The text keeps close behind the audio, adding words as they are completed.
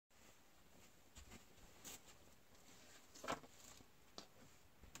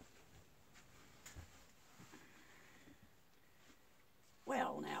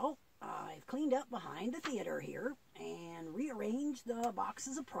cleaned up behind the theater here and rearranged the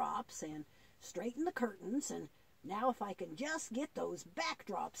boxes of props and straightened the curtains, and now if I can just get those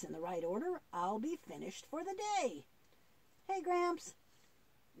backdrops in the right order, I'll be finished for the day. Hey, Gramps.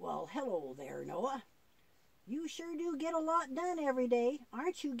 Well, hello there, Noah. You sure do get a lot done every day.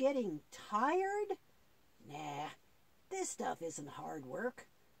 Aren't you getting tired? Nah, this stuff isn't hard work.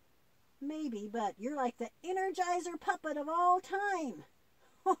 Maybe, but you're like the Energizer puppet of all time.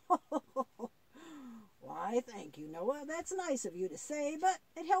 Why, thank you, Noah. That's nice of you to say, but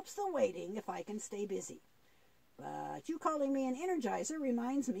it helps the waiting if I can stay busy. But you calling me an Energizer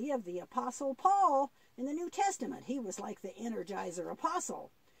reminds me of the Apostle Paul in the New Testament. He was like the Energizer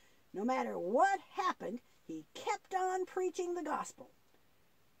apostle. No matter what happened, he kept on preaching the gospel.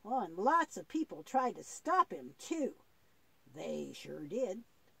 Oh, and lots of people tried to stop him, too. They sure did.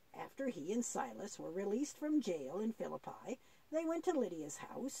 After he and Silas were released from jail in Philippi, they went to Lydia's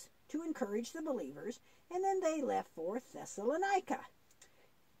house to encourage the believers, and then they left for Thessalonica.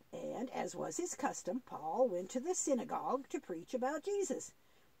 And as was his custom, Paul went to the synagogue to preach about Jesus.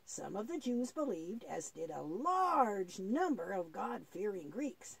 Some of the Jews believed, as did a large number of God-fearing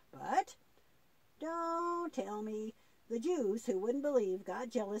Greeks. But don't tell me the Jews who wouldn't believe got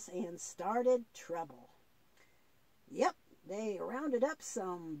jealous and started trouble. Yep, they rounded up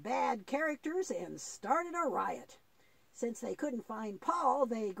some bad characters and started a riot. Since they couldn't find Paul,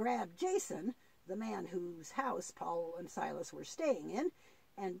 they grabbed Jason, the man whose house Paul and Silas were staying in,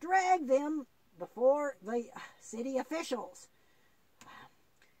 and dragged them before the city officials.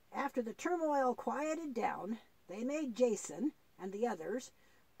 After the turmoil quieted down, they made Jason and the others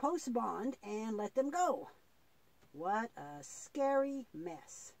post bond and let them go. What a scary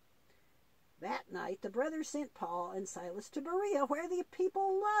mess. That night, the brothers sent Paul and Silas to Berea, where the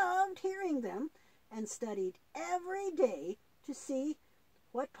people loved hearing them, and studied every day to see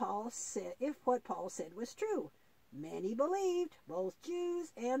what Paul said, if what Paul said was true. Many believed, both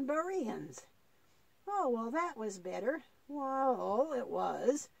Jews and Bereans. Oh, well, that was better. Well, it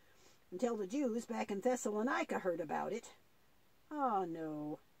was, until the Jews back in Thessalonica heard about it. Oh,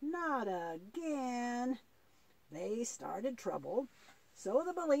 no, not again. They started trouble. So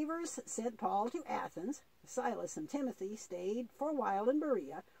the believers sent Paul to Athens. Silas and Timothy stayed for a while in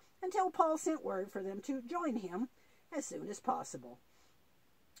Berea until Paul sent word for them to join him as soon as possible.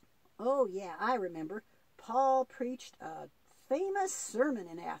 Oh, yeah, I remember. Paul preached a famous sermon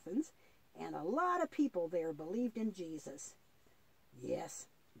in Athens, and a lot of people there believed in Jesus. Yes,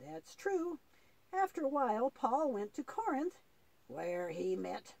 that's true. After a while, Paul went to Corinth, where he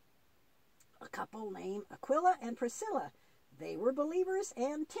met a couple named Aquila and Priscilla. They were believers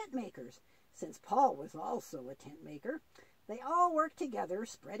and tent makers. Since Paul was also a tent maker, they all worked together,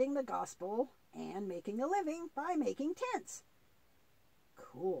 spreading the gospel and making a living by making tents.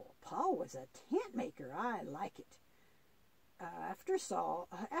 Cool. Paul was a tent maker. I like it. After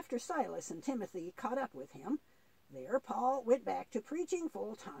Silas and Timothy caught up with him, there Paul went back to preaching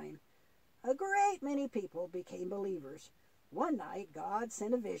full time. A great many people became believers. One night, God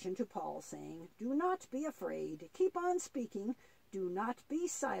sent a vision to Paul saying, "Do not be afraid. Keep on speaking. Do not be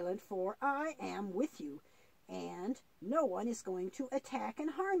silent, for I am with you, and no one is going to attack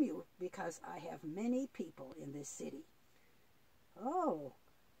and harm you, because I have many people in this city." Oh,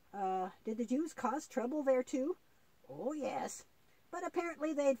 did the Jews cause trouble there too? Oh, yes. But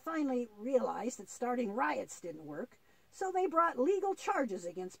apparently they'd finally realized that starting riots didn't work, so they brought legal charges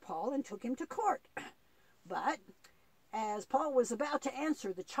against Paul and took him to court. But as Paul was about to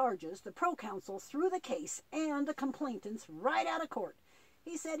answer the charges, the proconsul threw the case and the complainants right out of court.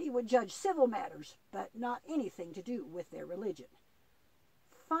 He said he would judge civil matters, but not anything to do with their religion.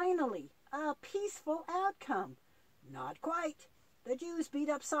 Finally, a peaceful outcome. Not quite. The Jews beat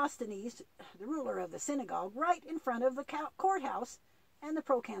up Sosthenes, the ruler of the synagogue, right in front of the courthouse, and the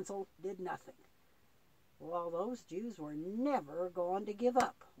proconsul did nothing. Well, those Jews were never going to give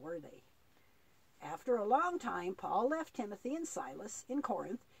up, were they? After a long time, Paul left Timothy and Silas in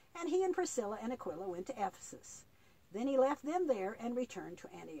Corinth, and he and Priscilla and Aquila went to Ephesus. Then he left them there and returned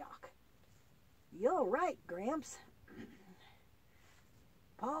to Antioch. You're right, Gramps.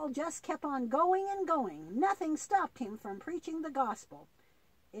 Paul just kept on going and going. Nothing stopped him from preaching the gospel.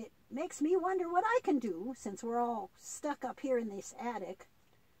 It makes me wonder what I can do, since we're all stuck up here in this attic.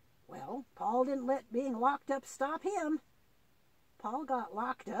 Well, Paul didn't let being locked up stop him. Paul got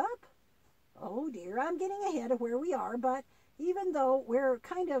locked up? Oh dear, I'm getting ahead of where we are, but even though we're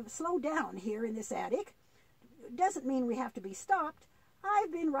kind of slowed down here in this attic, doesn't mean we have to be stopped.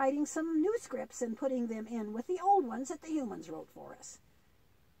 I've been writing some new scripts and putting them in with the old ones that the humans wrote for us.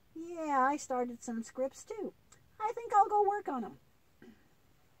 Yeah, I started some scripts too. I think I'll go work on them.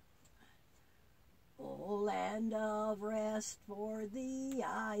 O land of rest, for thee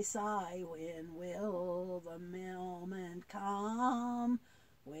I sigh. When will the moment come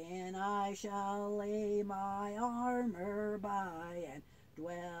when I shall lay my armor by and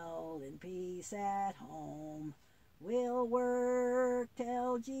dwell in peace at home? We'll work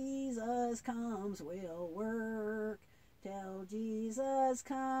till Jesus comes, we'll work till Jesus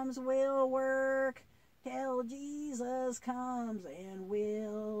comes, we'll work till Jesus comes, and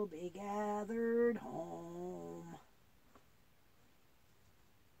we'll